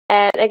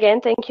And again,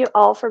 thank you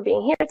all for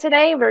being here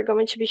today. We're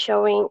going to be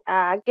showing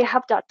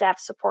Github.Dev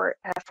support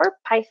for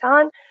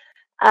Python.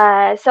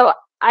 So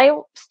I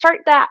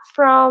start that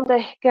from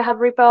the GitHub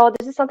repo.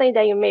 This is something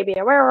that you may be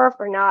aware of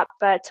or not,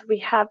 but we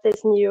have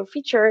this new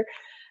feature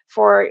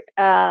for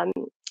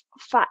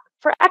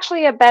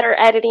actually a better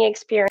editing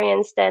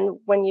experience than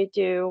when you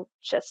do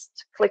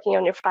just clicking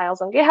on your files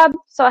on GitHub.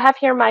 So I have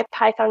here my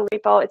Python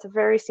repo. It's a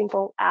very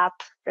simple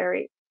app,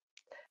 very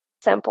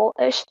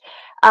simple-ish.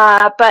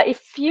 But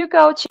if you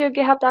go to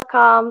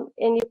github.com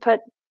and you put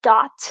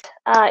dot,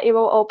 it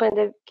will open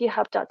the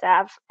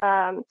github.dev,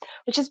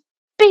 which is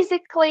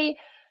basically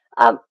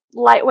a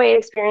lightweight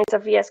experience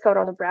of VS Code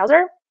on the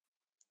browser.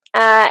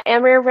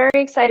 And we're very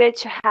excited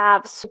to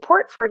have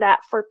support for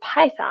that for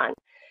Python.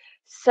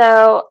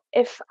 So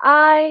if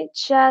I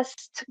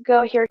just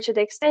go here to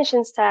the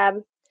extensions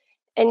tab,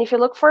 and if you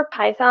look for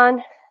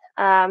Python,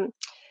 we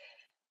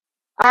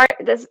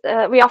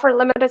offer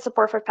limited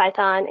support for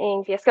Python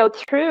in VS Code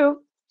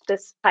through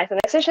this Python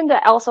extension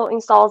that also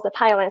installs the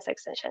Pylance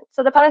extension.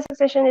 So the Pylance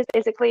extension is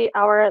basically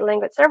our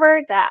language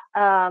server that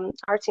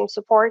our team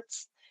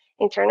supports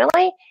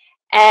internally.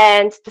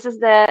 And this is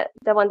the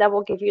one that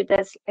will give you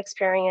this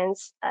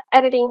experience,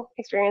 editing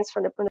experience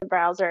from the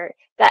browser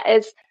that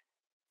is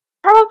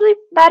probably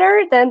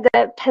better than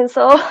the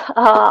pencil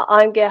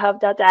on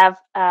github.dev.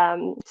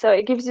 So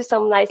it gives you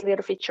some nice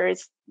little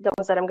features, the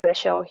ones that I'm going to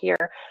show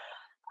here.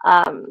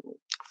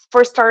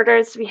 For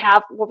starters, we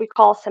have what we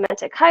call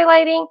semantic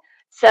highlighting.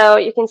 So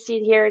you can see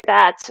here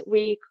that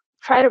we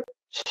try to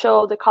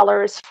show the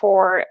colors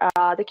for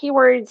the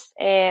keywords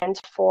and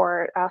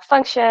for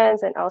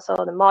functions, and also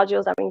the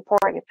modules that we import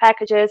in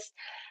packages.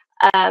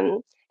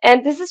 And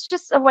this is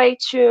just a way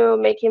to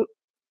make it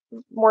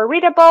more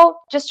readable,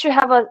 just to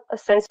have a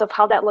sense of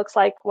how that looks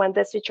like when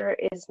this feature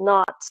is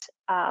not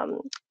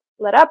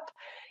lit up.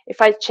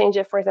 If I change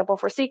it, for example,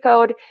 for C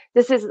code,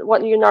 this is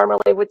what you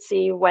normally would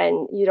see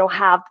when you don't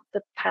have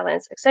the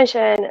Pylance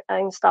extension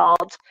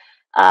installed.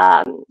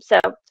 So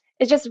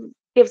it just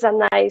gives a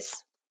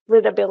nice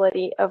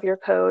readability of your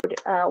code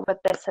with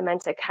the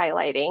semantic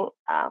highlighting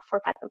for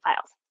Python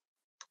files.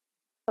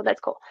 So that's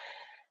cool.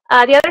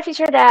 The other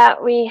feature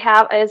that we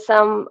have is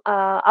some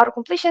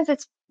auto-completions.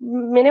 It's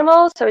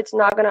minimal, so it's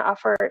not going to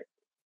offer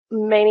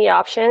many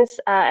options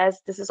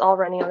as this is all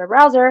running on a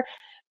browser.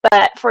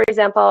 But for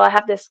example, I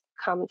have this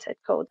commented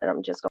code that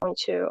I'm just going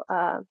to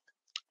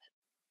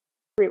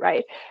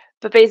rewrite.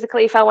 But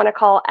basically, if I want to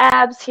call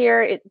abs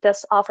here, it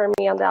does offer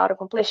me on the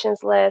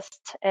auto-completions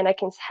list, and I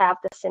can have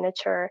the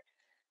signature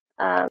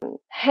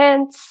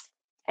hints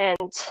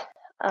and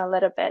a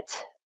little bit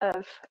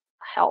of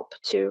help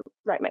to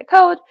write my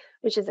code,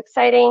 which is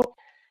exciting.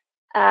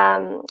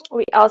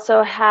 We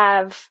also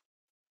have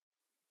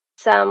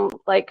some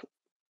like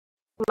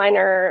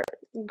minor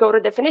go to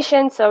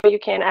definition, so you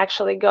can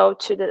actually go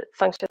to the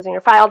functions in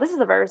your file. This is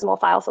a very small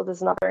file, so this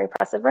is not very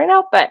impressive right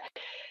now, but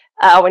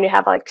when you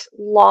have like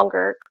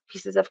longer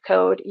pieces of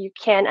code, you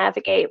can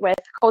navigate with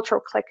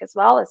Control click as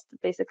well. It's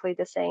basically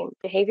the same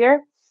behavior.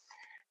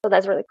 So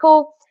that's really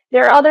cool.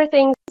 There are other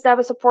things that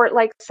we support,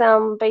 like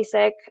some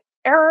basic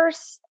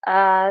errors.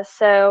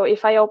 So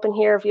if I open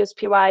here views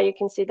py, you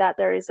can see that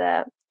there is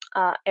a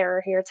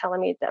error here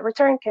telling me that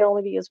return can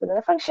only be used within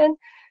a function.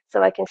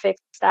 So I can fix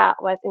that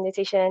with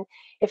indentation.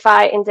 If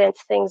I indent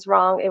things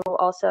wrong, it will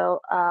also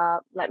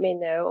let me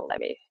know.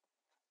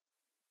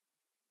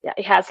 Yeah,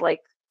 it has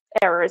like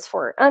errors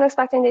for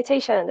unexpected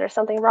indentation. There's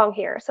something wrong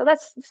here. So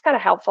it's kind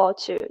of helpful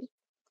to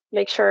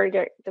make sure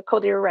the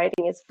code you're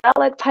writing is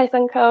valid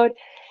Python code.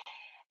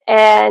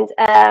 And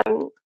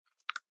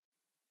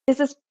this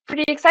is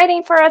pretty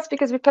exciting for us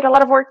because we put a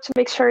lot of work to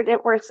make sure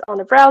it works on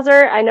the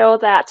browser. I know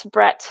that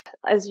Brett,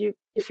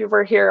 if you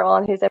were here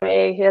on his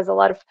MA, he has a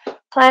lot of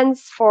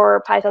plans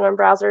for Python on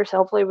browser, so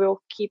hopefully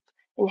we'll keep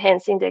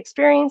enhancing the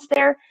experience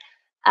there.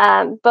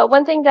 But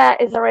one thing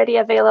that is already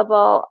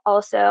available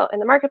also in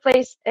the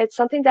marketplace, it's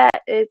something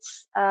that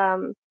it's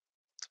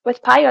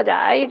with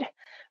Pyodide.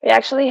 We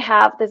actually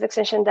have this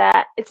extension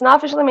that it's not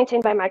officially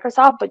maintained by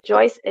Microsoft, but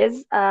Joyce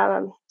is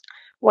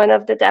one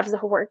of the devs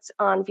who works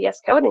on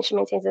VS Code, and she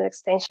maintains an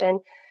extension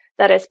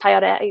that is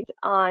Pyodide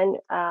on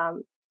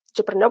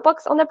Jupyter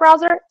Notebooks on the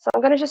browser. So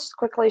I'm going to just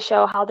quickly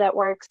show how that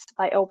works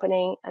by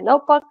opening a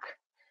notebook.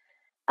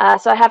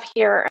 So I have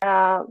here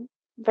a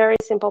very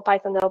simple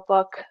Python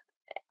notebook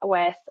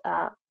with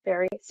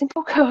very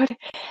simple code.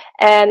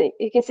 And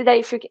you can see that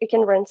if you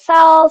can run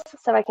cells,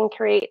 so I can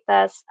create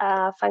this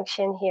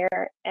function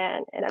here,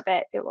 and in a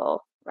bit it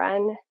will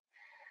run.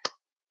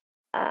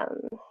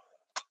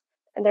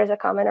 And there's a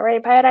comment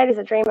already. Pyodide is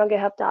a dream on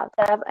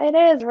Github.Dev. It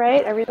is,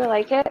 right? I really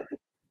like it.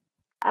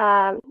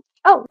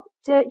 Oh,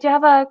 do you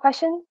have a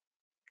question,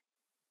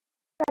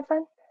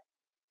 Redfun?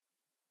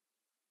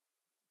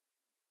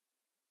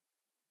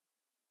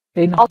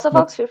 Also,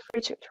 folks, feel free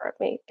to interrupt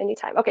me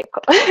anytime. Okay,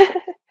 cool.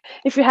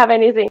 If you have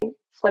anything,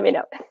 let me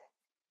know.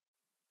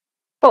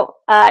 Cool.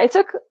 It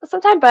took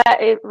some time,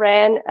 but it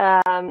ran.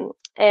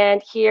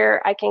 And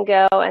here I can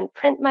go and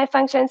print my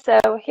function. So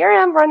here I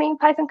am running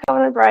Python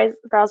code on the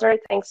browser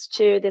thanks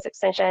to this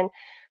extension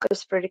which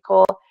is pretty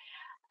cool.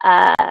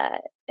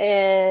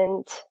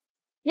 And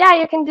yeah,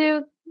 you can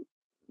do,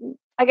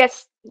 I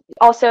guess,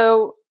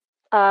 also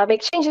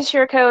make changes to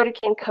your code. You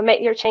can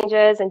commit your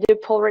changes and do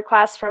pull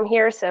requests from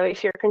here. So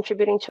if you're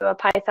contributing to a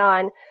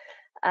Python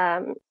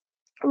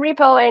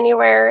repo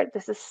anywhere,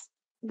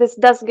 this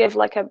does give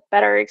like a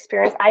better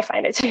experience. I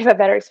find it to give a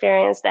better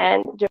experience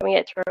than doing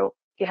it through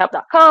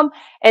Github.com,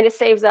 and it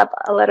saves up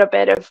a little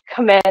bit of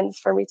commands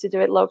for me to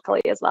do it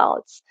locally as well.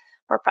 It's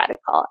more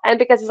practical, and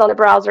because it's on the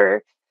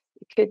browser,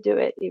 you could do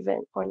it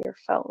even on your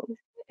phone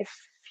if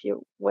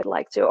you would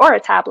like to, or a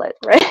tablet,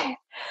 right?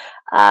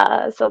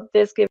 So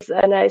this gives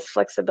a nice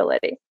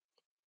flexibility.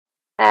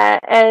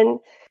 And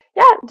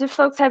yeah, do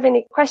folks have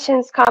any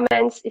questions,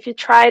 comments? If you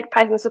tried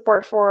Python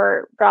support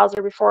for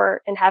browser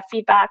before and have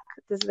feedback,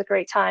 this is a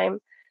great time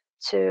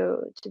to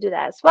do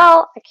that as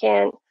well. I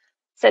can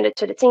send it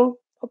to the team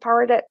who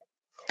powered it.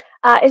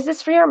 Is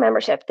this free or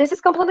membership? This is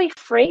completely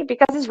free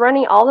because it's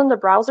running all in the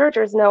browser.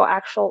 There's no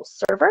actual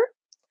server.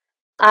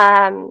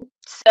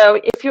 So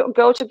if you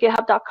go to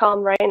github.com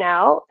right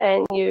now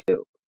and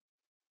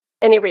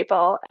any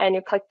repo and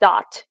you click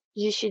dot,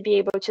 you should be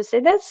able to see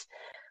this.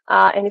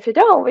 And if you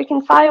don't, we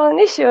can file an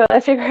issue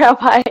and figure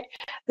out why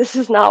this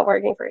is not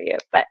working for you.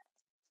 But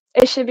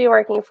it should be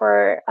working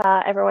for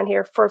everyone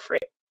here for free.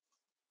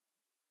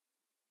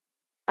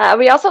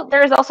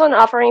 There's also an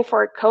offering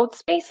for code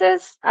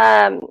spaces,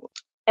 and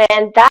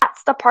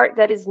that's the part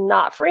that is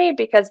not free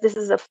because this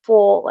is a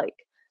full like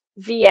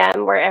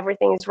VM where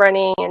everything is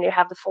running and you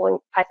have the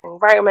full Python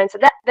environment. So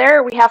that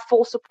there we have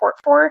full support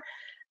for,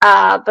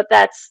 but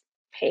that's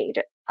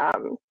paid.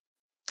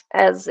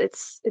 As it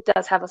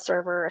does have a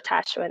server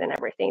attached to it and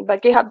everything.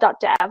 But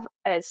Github.Dev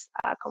is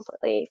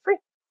completely free.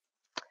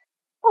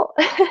 Cool.